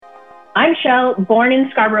I'm Shell, born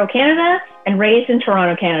in Scarborough, Canada, and raised in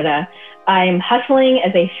Toronto, Canada. I'm hustling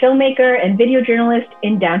as a filmmaker and video journalist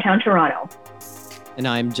in downtown Toronto. And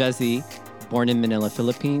I'm Jesse, born in Manila,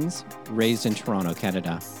 Philippines, raised in Toronto,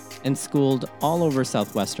 Canada, and schooled all over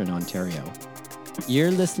southwestern Ontario.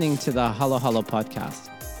 You're listening to the Halo Halo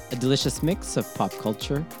podcast, a delicious mix of pop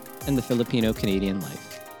culture and the Filipino-Canadian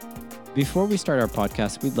life. Before we start our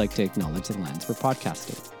podcast, we'd like to acknowledge the lands we're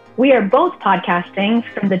podcasting. We are both podcasting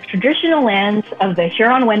from the traditional lands of the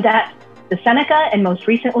Huron-Wendat, the Seneca, and most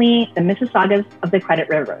recently, the Mississaugas of the Credit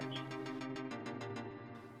Rivers.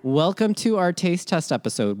 Welcome to our taste test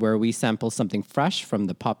episode where we sample something fresh from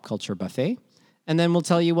the pop culture buffet, and then we'll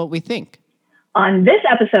tell you what we think. On this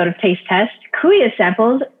episode of Taste Test, Kuya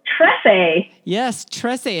samples Trese. Yes,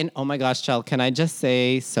 Trese. And oh my gosh, Chel, can I just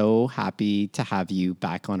say, so happy to have you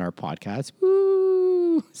back on our podcast. Woo!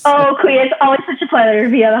 Oh, Kuya, it's always such a pleasure to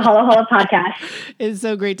be on the Halo Halo podcast. It's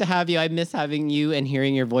so great to have you. I miss having you and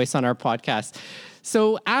hearing your voice on our podcast.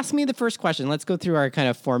 So ask me the first question. Let's go through our kind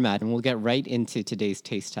of format and we'll get right into today's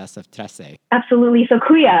taste test of Trese. Absolutely. So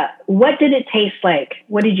Kuya, what did it taste like?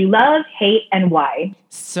 What did you love, hate, and why?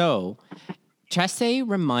 So Trese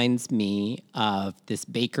reminds me of this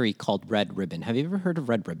bakery called Red Ribbon. Have you ever heard of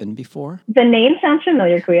Red Ribbon before? The name sounds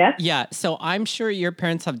familiar, Kuya. Yeah, so I'm sure your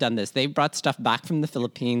parents have done this. They brought stuff back from the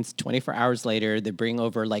Philippines. 24 hours later, they bring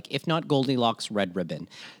over, like, if not Goldilocks, Red Ribbon.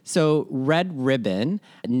 So Red Ribbon,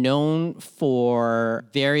 known for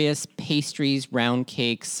various pastries, round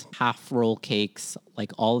cakes, half roll cakes,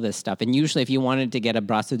 like all this stuff. And usually if you wanted to get a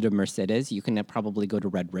brazo de Mercedes, you can probably go to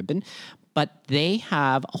Red Ribbon. But they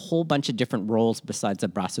have a whole bunch of different rolls besides a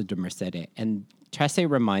brazo de Mercedes. And Trese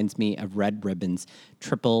reminds me of Red Ribbon's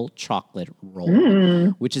triple chocolate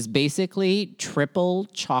roll, which is basically triple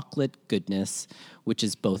chocolate goodness, which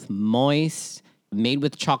is both moist, made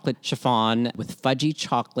with chocolate chiffon, with fudgy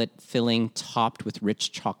chocolate filling topped with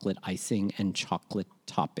rich chocolate icing and chocolate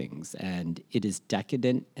toppings. And it is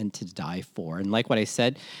decadent and to die for. And like what I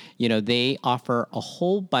said, you know, they offer a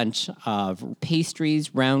whole bunch of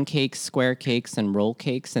pastries, round cakes, square cakes, and roll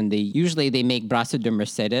cakes. And they make brazo de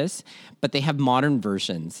Mercedes, but they have modern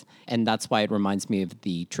versions. And that's why it reminds me of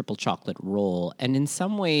the triple chocolate roll. And in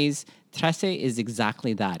some ways, Trese is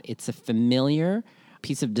exactly that. It's a familiar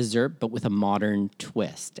piece of dessert, but with a modern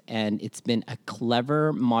twist. And it's been a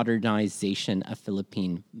clever modernization of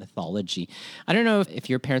Philippine mythology. I don't know if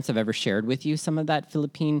your parents have ever shared with you some of that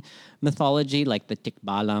Philippine mythology, like the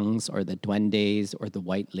tikbalangs or the duendes or the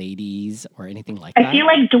white ladies or anything like that. I feel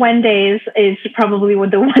like duendes is probably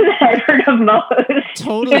the one that I've heard of most.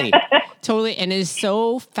 Totally. Totally. And it is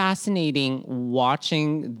so fascinating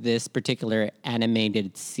watching this particular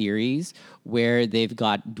animated series where they've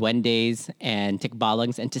got duendes and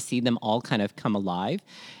tikbalangs and to see them all kind of come alive.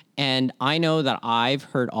 And I know that I've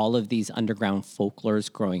heard all of these underground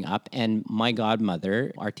folklores growing up. And my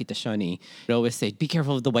godmother, our Tita Shoni, would always say, be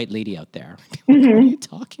careful of the white lady out there. What are you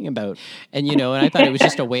talking about? And, you know, and I thought it was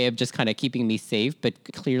just a way of just kind of keeping me safe. But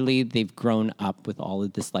clearly they've grown up with all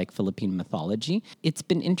of this like Philippine mythology. It's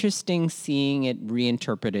been interesting seeing it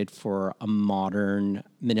reinterpreted for a modern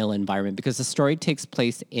Manila environment because the story takes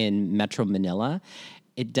place in Metro Manila.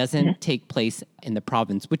 It doesn't take place in the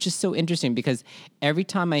province, which is so interesting because every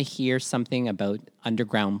time I hear something about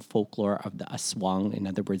underground folklore of the aswang, in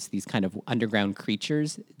other words, these kind of underground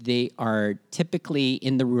creatures, they are typically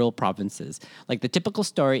in the rural provinces. Like the typical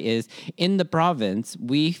story is, in the province,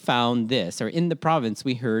 we found this, or in the province,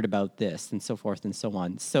 we heard about this, and so forth and so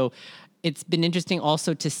on. So it's been interesting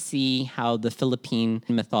also to see how the Philippine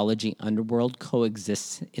mythology underworld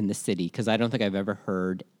coexists in the city, because I don't think I've ever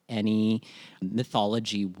heard any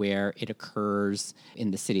mythology where it occurs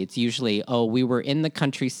in the city. It's usually, oh, we were in the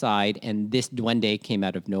countryside and this duende came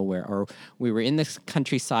out of nowhere, or we were in the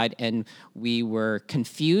countryside and we were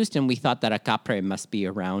confused and we thought that a capre must be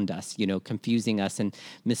around us, you know, confusing us and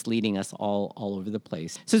misleading us all over the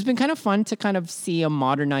place. So it's been kind of fun to kind of see a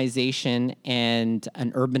modernization and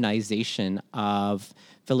an urbanization of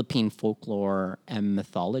Philippine folklore and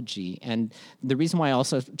mythology. And the reason why I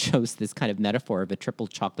also chose this kind of metaphor of a triple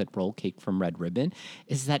chocolate roll cake from Red Ribbon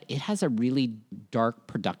is that it has a really dark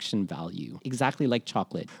production value, exactly like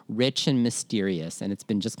chocolate, rich and mysterious. And it's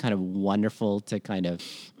been just kind of wonderful to kind of,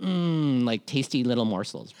 like tasty little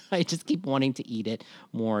morsels. I just keep wanting to eat it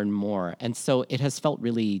more and more. And so it has felt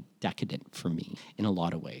really decadent for me in a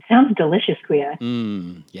lot of ways. Sounds delicious,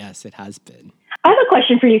 Kuya. Yes, it has been. I have a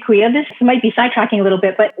question for you, Kuya. This might be sidetracking a little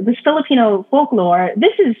bit, but this Filipino folklore,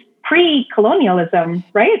 this is pre-colonialism,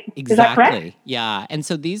 right? Exactly. Is that correct? Yeah. And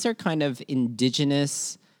so these are kind of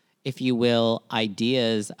indigenous if you will,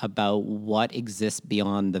 ideas about what exists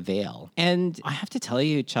beyond the veil. And I have to tell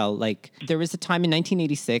you, Chal, like there was a time in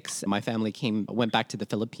 1986, my family went back to the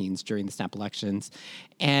Philippines during the snap elections,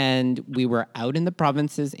 and we were out in the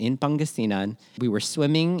provinces in Pangasinan. We were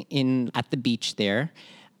swimming at the beach there,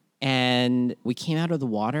 and we came out of the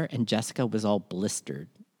water, and Jessica was all blistered.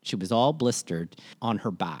 She was all blistered on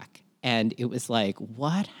her back. And it was like,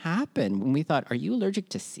 what happened? When we thought, are you allergic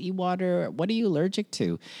to seawater? What are you allergic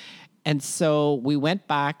to? And so we went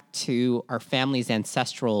back to our family's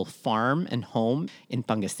ancestral farm and home in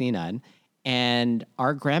Pangasinan. And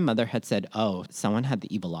our grandmother had said, oh, someone had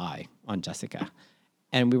the evil eye on Jessica.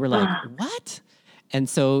 And we were like, what? And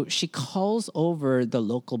so she calls over the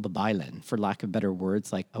local babaylan, for lack of better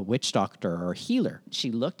words, like a witch doctor or a healer.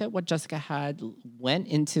 She looked at what Jessica had, went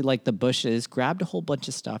into like the bushes, grabbed a whole bunch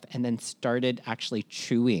of stuff, and then started actually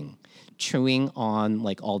chewing on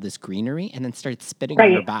like all this greenery, and then started spitting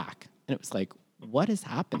on her back. And it was like, what is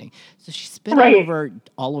happening? So she spit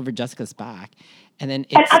all over Jessica's back. And then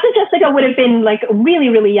after Jessica would have been like really,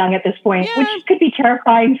 really young at this point, which could be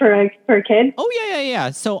terrifying for a kid. Oh,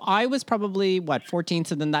 yeah. So I was probably, 14?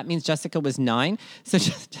 So then that means Jessica was 9. So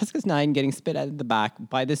Jessica's 9 getting spit out of the back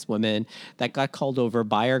by this woman that got called over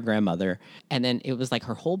by our grandmother. And then it was like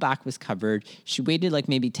her whole back was covered. She waited like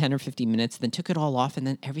maybe 10 or 15 minutes, then took it all off, and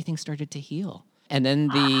then everything started to heal. And then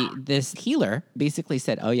this healer basically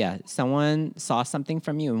said, oh, yeah, someone saw something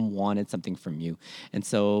from you and wanted something from you. And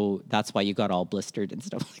so that's why you got all blistered and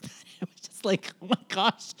stuff like that. It was just like, oh, my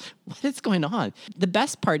gosh, what is going on? The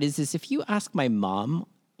best part is if you ask my mom,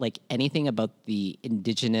 like anything about the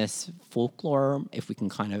indigenous folklore, if we can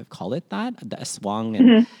kind of call it that, the aswang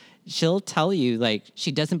and she'll tell you like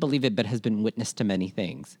she doesn't believe it, but has been witness to many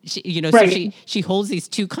things. So she holds these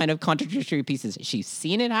two kind of contradictory pieces. She's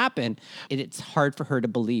seen it happen. It's hard for her to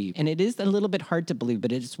believe, and it is a little bit hard to believe,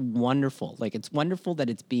 but it's wonderful. Like it's wonderful that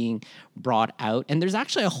it's being brought out, and there's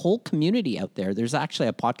actually a whole community out there. There's actually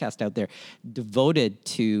a podcast out there devoted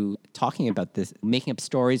to talking about this, making up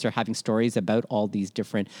stories or having stories about all these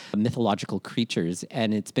different mythological creatures,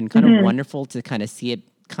 and it's been kind of wonderful to kind of see it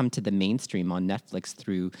come to the mainstream on Netflix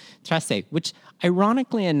through Trese, which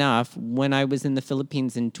ironically enough, when I was in the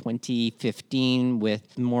Philippines in 2015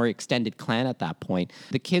 with more extended clan at that point,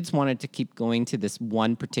 the kids wanted to keep going to this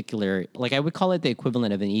one particular, like I would call it the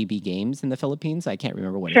equivalent of an EB Games in the Philippines. I can't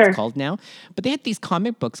remember what it's called now, but they had these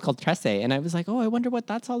comic books called Trese, and I was like, oh, I wonder what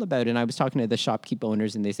that's all about. And I was talking to the shopkeep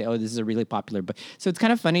owners, and they say, oh, this is a really popular book. So it's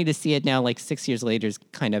kind of funny to see it now, like 6 years later,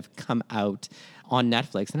 kind of come out on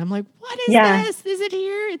Netflix. And I'm like, what is this? Is it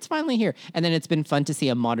here? It's finally here. And then it's been fun to see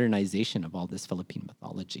a modernization of all this Philippine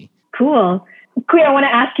mythology. Cool. Kuya, I want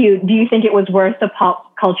to ask you, do you think it was worth the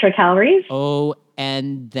pop culture calories? Oh,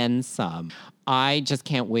 and then some. I just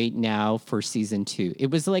can't wait now for season 2.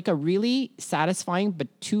 It was like a really satisfying, but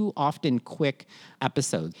too often quick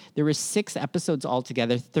episode. There were 6 episodes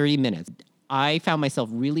altogether, 30 minutes. I found myself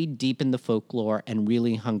really deep in the folklore and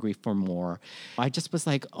really hungry for more. I just was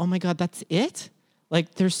like, oh my God, that's it?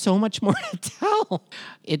 Like, there's so much more to tell.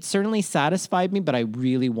 It certainly satisfied me, but I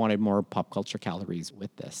really wanted more pop culture calories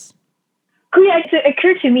with this. Kuya, it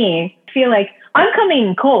occurred to me, I feel like I'm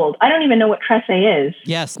coming cold. I don't even know what Trese is.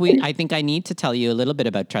 Yes, I think I need to tell you a little bit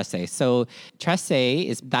about Trese. So Trese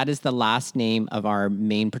is the last name of our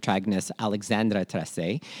main protagonist, Alexandra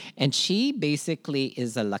Trese. And she basically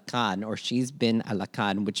is a lakan, or she's been a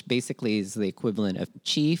lakan, which basically is the equivalent of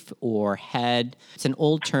chief or head. It's an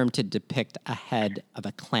old term to depict a head of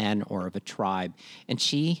a clan or of a tribe. And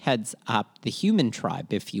she heads up the human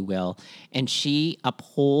tribe, if you will. And she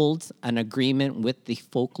upholds an agreement with the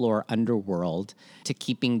folklore underworld to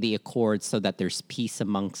keeping the accord so that there's peace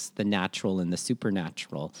amongst the natural and the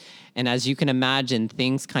supernatural. And as you can imagine,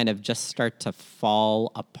 things kind of just start to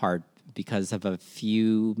fall apart because of a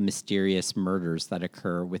few mysterious murders that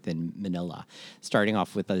occur within Manila, starting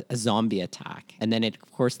off with a zombie attack. And then it,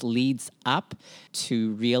 of course, leads up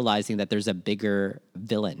to realizing that there's a bigger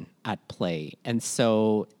villain at play. And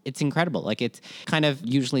so it's incredible. Like, it kind of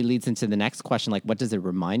usually leads into the next question, like, what does it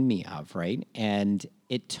remind me of, right? And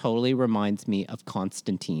it totally reminds me of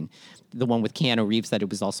Constantine, the one with Keanu Reeves, that it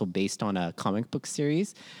was also based on a comic book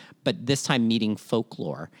series, but this time meeting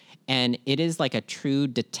folklore. And it is like a true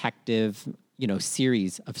detective,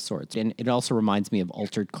 series of sorts. And it also reminds me of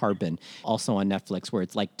Altered Carbon, also on Netflix, where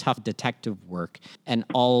it's like tough detective work. And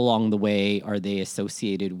all along the way are they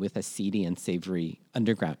associated with a seedy and savory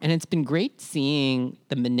underground. And it's been great seeing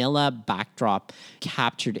the Manila backdrop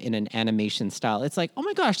captured in an animation style. It's like, oh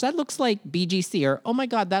my gosh, that looks like BGC, or oh my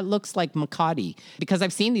God, that looks like Makati. Because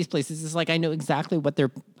I've seen these places, it's like I know exactly what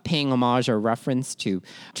they're paying homage or reference to.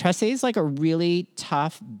 Trese is like a really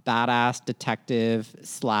tough, badass detective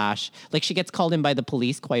slash, like she gets called in by the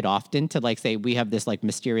police quite often to like say, we have this like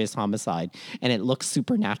mysterious homicide and it looks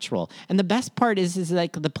supernatural. And the best part is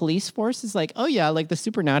like the police force is like, oh yeah, like the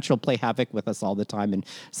supernatural play havoc with us all the time. And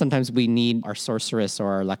sometimes we need our sorceress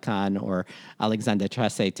or our Lacan or Alexander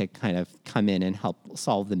Trese to kind of come in and help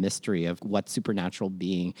solve the mystery of what supernatural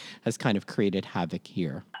being has kind of created havoc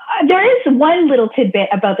here. There is one little tidbit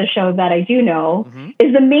about the show that I do know,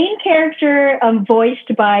 is the main character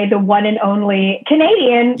voiced by the one and only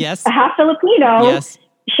Canadian, yes, half Filipino, yes,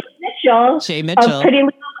 Shay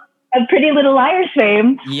Mitchell. Of Pretty Little Liars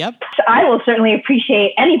fame. Yep. So I will certainly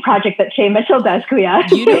appreciate any project that Shay Mitchell does, Kuya.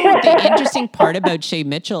 You know what the interesting part about Shay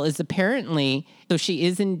Mitchell is apparently, so she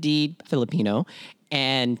is indeed Filipino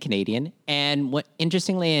and Canadian. And what,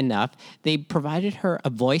 interestingly enough, they provided her a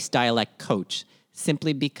voice dialect coach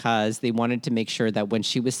simply because they wanted to make sure that when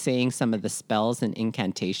she was saying some of the spells and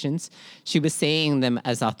incantations, she was saying them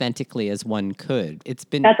as authentically as one could.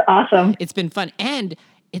 That's awesome. It's been fun. And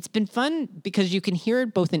it's been fun because you can hear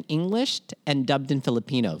it both in English and dubbed in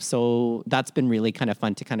Filipino. So that's been really kind of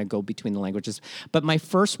fun to kind of go between the languages. But my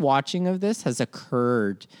first watching of this has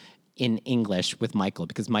occurred in English with Michael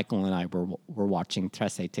because Michael and I were watching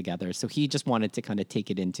Trese together. So he just wanted to kind of take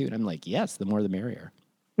it into it. I'm like, yes, the more the merrier.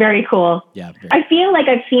 Very cool. Yeah. I feel like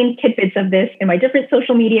I've seen tidbits of this in my different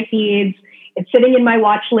social media feeds. It's sitting in my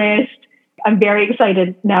watch list. I'm very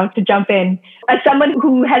excited now to jump in. As someone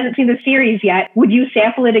who hasn't seen the series yet, would you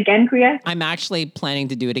sample it again, Kuya? I'm actually planning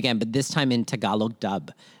to do it again, but this time in Tagalog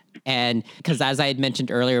dub. And because as I had mentioned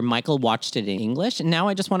earlier, Michael watched it in English, and now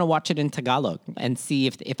I just want to watch it in Tagalog and see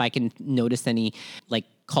if I can notice any like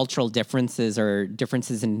cultural differences or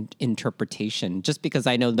differences in interpretation, just because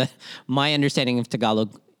I know that my understanding of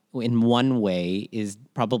Tagalog in one way is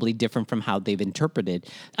probably different from how they've interpreted.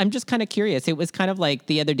 I'm just kind of curious. It was kind of like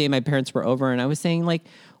the other day my parents were over and I was saying like,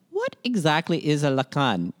 what exactly is a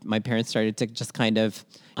Lacan? My parents started to just kind of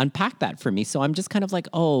unpack that for me. So I'm just kind of like,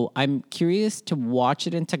 oh, I'm curious to watch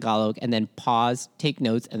it in Tagalog and then pause, take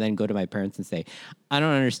notes, and then go to my parents and say, I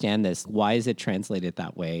don't understand this. Why is it translated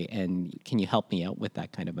that way? And can you help me out with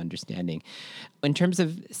that kind of understanding? In terms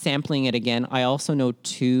of sampling it again, I also know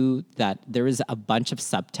too that there is a bunch of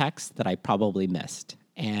subtext that I probably missed.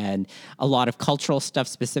 And a lot of cultural stuff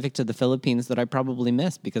specific to the Philippines that I probably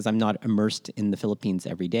missed because I'm not immersed in the Philippines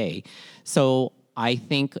every day. So I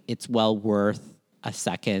think it's well worth a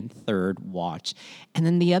second, third watch. And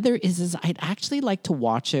then the other is I'd actually like to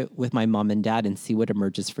watch it with my mom and dad and see what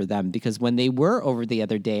emerges for them. Because when they were over the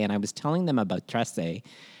other day and I was telling them about Trese,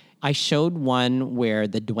 I showed one where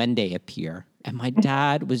the duende appear. And my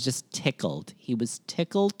dad was just tickled. He was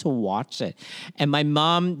tickled to watch it. And my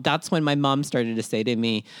mom, that's when my mom started to say to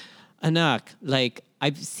me, Anak, like,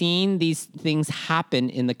 I've seen these things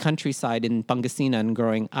happen in the countryside in Pangasinan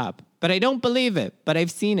growing up, but I don't believe it, but I've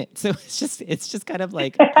seen it. So it's just kind of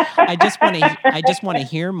like, I just want to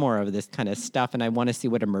hear more of this kind of stuff and I want to see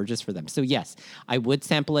what emerges for them. So yes, I would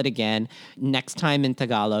sample it again next time in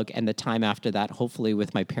Tagalog and the time after that, hopefully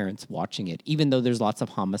with my parents watching it, even though there's lots of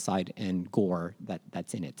homicide and gore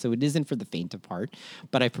that's in it. So it isn't for the faint of heart,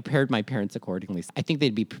 but I prepared my parents accordingly. I think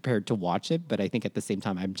they'd be prepared to watch it, but I think at the same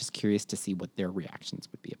time, I'm just curious to see what their reactions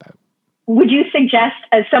would be about. Would you suggest,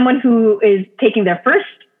 as someone who is taking their first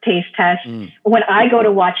taste test, when I go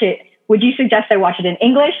to watch it, would you suggest I watch it in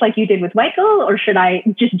English like you did with Michael, or should I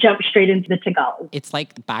just jump straight into the Tagalog? It's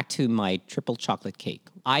like back to my triple chocolate cake.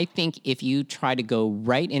 I think if you try to go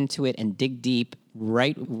right into it and dig deep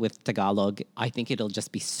right with Tagalog, I think it'll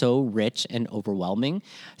just be so rich and overwhelming.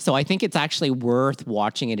 So I think it's actually worth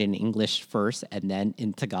watching it in English first and then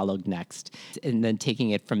in Tagalog next, and then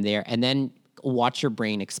taking it from there. And then watch your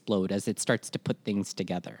brain explode as it starts to put things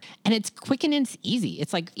together. And it's quick and it's easy.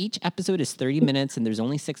 It's like each episode is 30 minutes and there's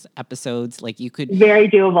only 6 episodes. Like you could... Very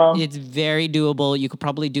doable. It's very doable. You could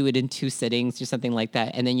probably do it in 2 sittings or something like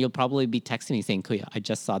that. And then you'll probably be texting me saying, Kuya, I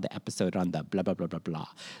just saw the episode on the blah, blah, blah, blah, blah.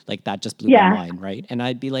 Like that just blew my mind, right? And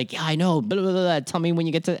I'd be like, yeah, I know. Blah, blah, blah, blah. Tell me when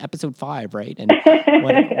you get to episode 5, right? And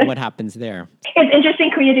what happens there. It's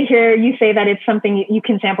interesting, Kuya, to hear you say that it's something you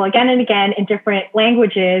can sample again and again in different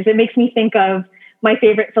languages. It makes me think of my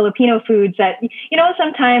favorite Filipino foods that,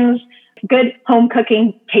 sometimes good home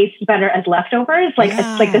cooking tastes better as leftovers. Like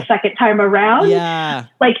it's like the second time around. Yeah.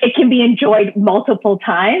 Like it can be enjoyed multiple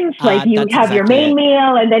times. Like you have your main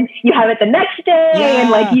meal and then you have it the next day and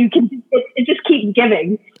like you can, it just keeps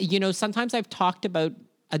giving. Sometimes I've talked about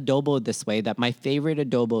adobo this way, that my favorite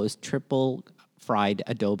adobo is triple fried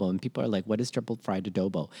adobo. And people are like, what is triple fried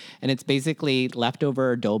adobo? And it's basically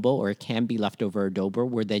leftover adobo, or it can be leftover adobo,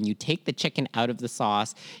 where then you take the chicken out of the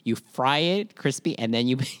sauce, you fry it crispy, and then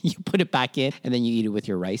you put it back in, and then you eat it with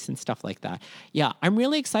your rice and stuff like that. Yeah, I'm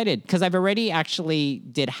really excited because I've already actually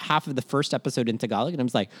did half of the first episode in Tagalog, and I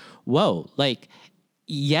was like, whoa, like,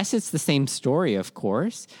 yes, it's the same story, of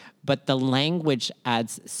course, but the language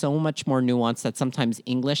adds so much more nuance that sometimes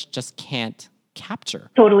English just can't capture.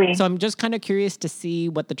 Totally. So I'm just kind of curious to see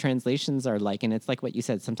what the translations are like. And it's like what you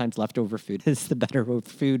said, sometimes leftover food is the better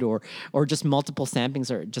food, or just multiple samplings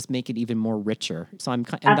or just make it even more richer. So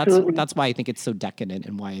that's why I think it's so decadent,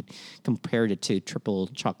 and why I compared it to triple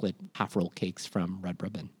chocolate half roll cakes from Red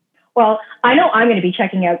Ribbon. Well, I know I'm going to be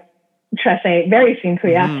checking out Trese very soon,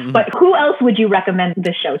 Kuya. But who else would you recommend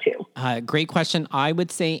this show to? Great question. I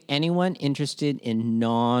would say anyone interested in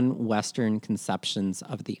non-Western conceptions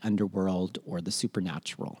of the underworld or the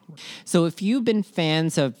supernatural. So if you've been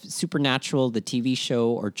fans of Supernatural, the TV show,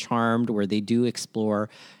 or Charmed, where they do explore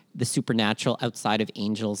the supernatural outside of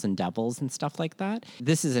angels and devils and stuff like that,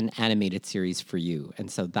 this is an animated series for you.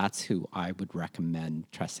 And so that's who I would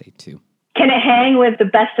recommend Trese to. Can it hang with the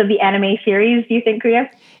best of the anime series, do you think, Kuya?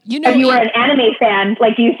 You know, if you were an anime fan,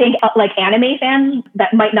 like, do you think like anime fans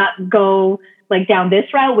that might not go like down this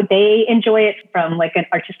route, would they enjoy it from like an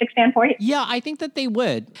artistic standpoint? Yeah, I think that they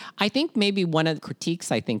would. I think maybe one of the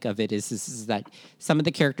critiques I think of it is that some of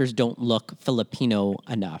the characters don't look Filipino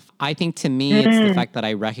enough. I think to me, it's the fact that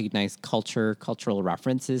I recognize cultural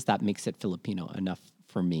references that makes it Filipino enough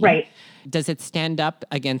for me. Right. Does it stand up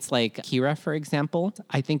against like Akira, for example?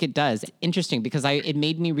 I think it does. Interesting, because it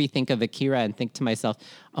made me rethink of Akira and think to myself,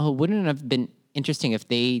 oh, wouldn't it have been interesting if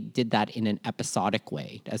they did that in an episodic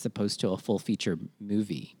way as opposed to a full feature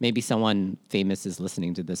movie? Maybe someone famous is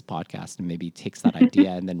listening to this podcast and maybe takes that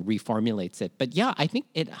idea and then reformulates it. But yeah, I think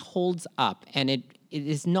it holds up, and it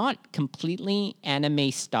is not completely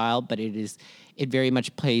anime style, but it very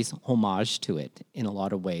much plays homage to it in a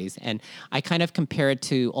lot of ways. And I kind of compare it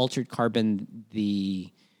to Altered Carbon, the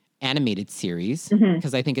animated series,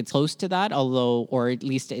 because I think it's close to that, although, or at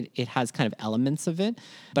least it has kind of elements of it.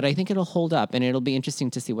 But I think it'll hold up, and it'll be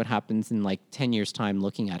interesting to see what happens in like 10 years' time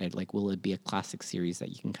looking at it. Like, will it be a classic series that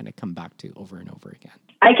you can kind of come back to over and over again?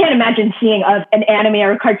 I can't imagine seeing an anime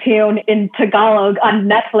or a cartoon in Tagalog on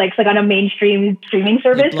Netflix, like on a mainstream streaming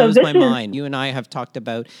service. It blows my mind. You and I have talked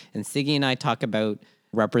about, and Siggy and I talk about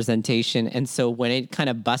representation. And so when it kind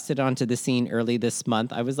of busted onto the scene early this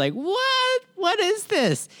month, I was like, what? What is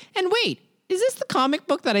this? And wait, is this the comic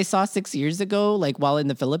book that I saw 6 years ago, like while in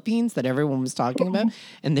the Philippines, that everyone was talking about?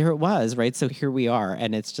 And there it was, right? So here we are.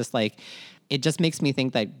 And it's just like, it just makes me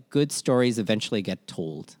think that good stories eventually get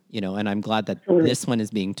told, and I'm glad that this one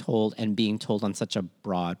is being told on such a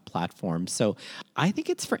broad platform. So I think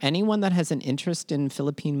it's for anyone that has an interest in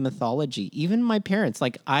Philippine mythology, even my parents.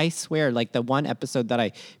 Like, I swear, like the one episode that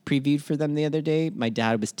I previewed for them the other day, my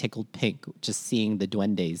dad was tickled pink just seeing the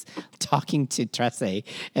duendes talking to Trese.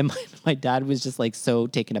 And my dad was just like so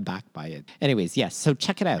taken aback by it. Anyways, yes, so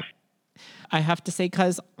check it out. I have to say,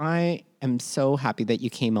 cuz I am so happy that you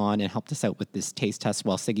came on and helped us out with this taste test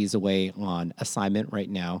while Siggy's away on assignment right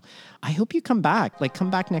now. I hope you come back.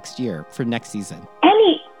 Come back next year for next season.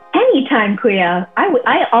 Anytime, Kuya.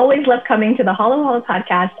 I always love coming to the Hollow Hollow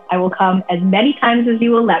podcast. I will come as many times as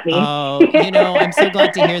you will let me. Oh, I'm so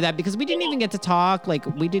glad to hear that, because we didn't even get to talk. I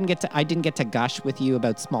didn't get to gush with you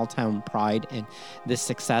about small town pride and this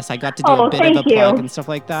success. I got to do a bit of a plug and stuff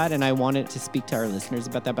like that, and I wanted to speak to our listeners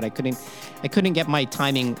about that, but I couldn't get my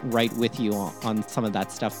timing right with you on some of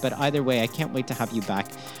that stuff. But either way, I can't wait to have you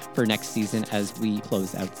back for next season as we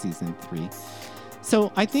close out season 3.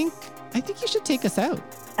 So I think you should take us out.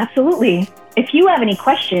 Absolutely. If you have any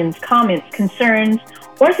questions, comments, concerns,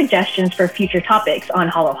 or suggestions for future topics on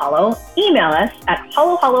Hollow Hollow, email us at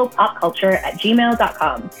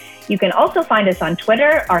hollowhollowpopculture@gmail.com. You can also find us on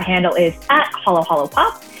Twitter. Our handle is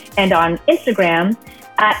 @hollowhollowpop, and on Instagram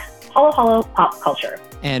 @hollowhollowpopculture.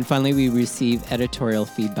 And finally, we receive editorial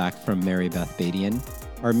feedback from Mary Beth Badian.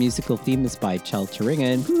 Our musical theme is by Chel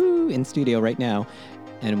Turingen, in studio right now.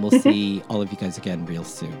 And we'll see all of you guys again real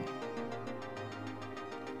soon.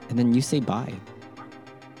 And then you say bye.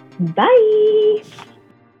 Bye.